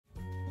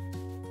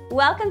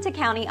Welcome to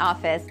County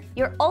Office,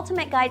 your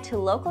ultimate guide to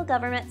local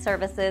government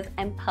services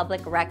and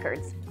public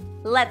records.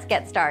 Let's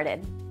get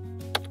started.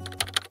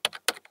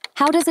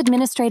 How does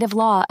administrative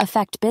law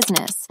affect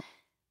business?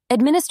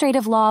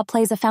 Administrative law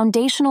plays a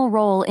foundational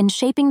role in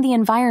shaping the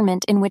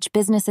environment in which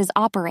businesses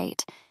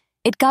operate.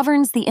 It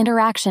governs the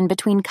interaction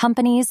between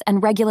companies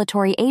and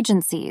regulatory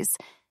agencies,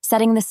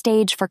 setting the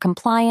stage for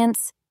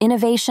compliance,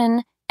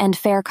 innovation, and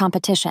fair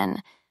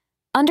competition.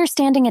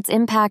 Understanding its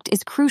impact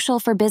is crucial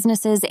for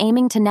businesses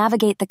aiming to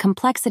navigate the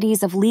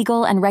complexities of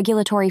legal and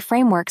regulatory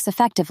frameworks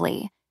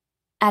effectively.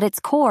 At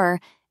its core,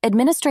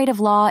 administrative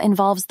law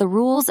involves the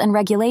rules and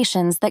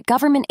regulations that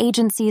government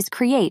agencies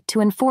create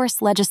to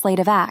enforce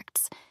legislative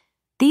acts.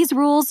 These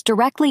rules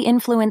directly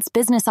influence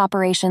business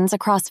operations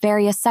across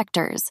various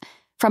sectors,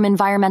 from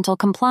environmental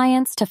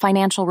compliance to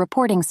financial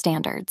reporting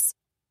standards.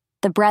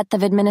 The breadth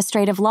of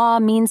administrative law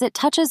means it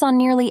touches on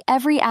nearly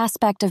every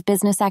aspect of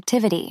business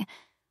activity.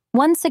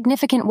 One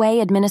significant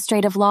way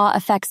administrative law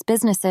affects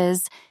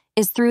businesses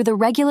is through the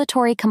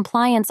regulatory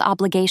compliance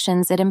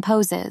obligations it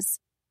imposes.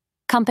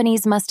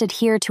 Companies must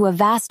adhere to a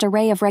vast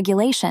array of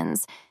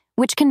regulations,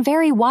 which can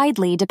vary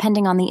widely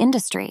depending on the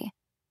industry.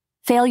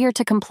 Failure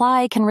to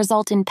comply can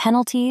result in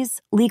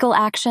penalties, legal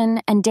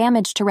action, and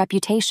damage to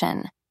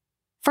reputation.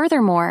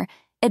 Furthermore,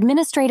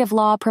 administrative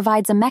law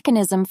provides a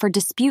mechanism for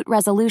dispute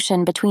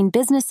resolution between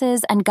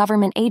businesses and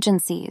government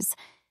agencies.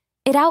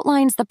 It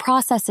outlines the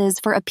processes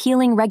for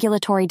appealing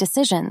regulatory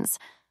decisions,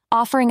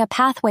 offering a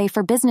pathway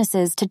for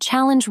businesses to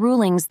challenge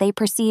rulings they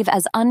perceive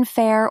as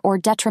unfair or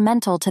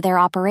detrimental to their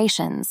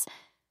operations.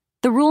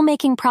 The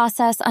rulemaking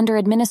process under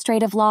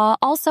administrative law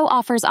also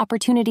offers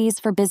opportunities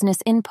for business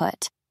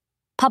input.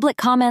 Public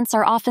comments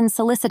are often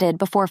solicited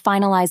before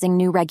finalizing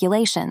new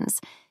regulations,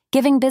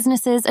 giving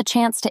businesses a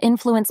chance to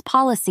influence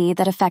policy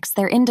that affects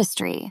their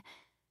industry.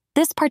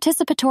 This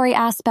participatory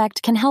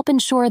aspect can help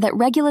ensure that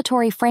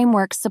regulatory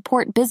frameworks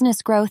support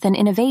business growth and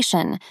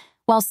innovation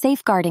while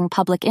safeguarding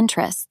public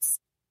interests.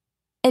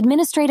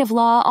 Administrative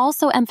law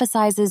also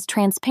emphasizes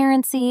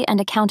transparency and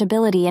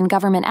accountability in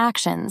government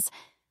actions,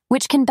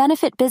 which can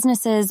benefit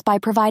businesses by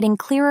providing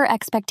clearer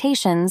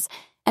expectations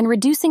and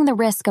reducing the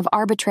risk of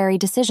arbitrary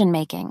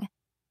decision-making.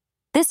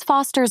 This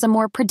fosters a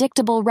more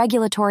predictable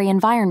regulatory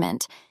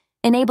environment,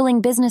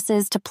 enabling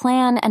businesses to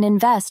plan and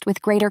invest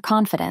with greater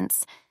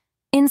confidence.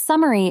 In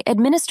summary,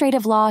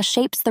 administrative law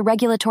shapes the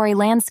regulatory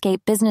landscape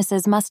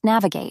businesses must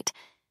navigate.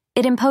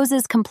 It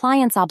imposes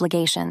compliance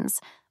obligations,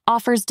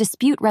 offers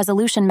dispute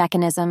resolution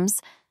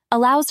mechanisms,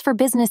 allows for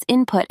business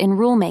input in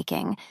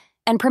rulemaking,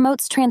 and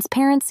promotes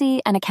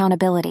transparency and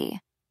accountability.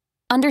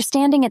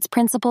 Understanding its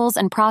principles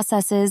and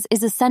processes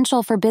is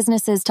essential for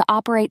businesses to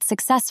operate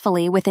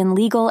successfully within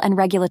legal and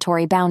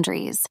regulatory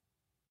boundaries.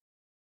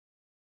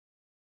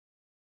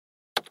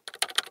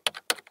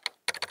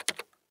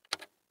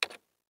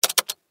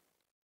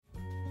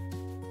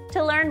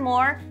 To learn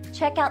more,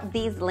 check out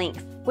these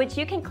links, which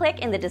you can click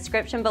in the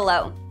description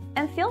below.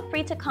 And feel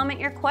free to comment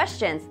your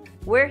questions.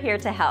 We're here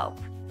to help.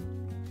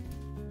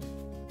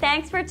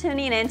 Thanks for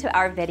tuning in to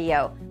our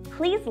video.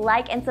 Please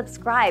like and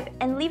subscribe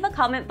and leave a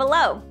comment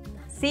below.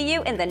 See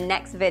you in the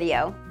next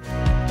video.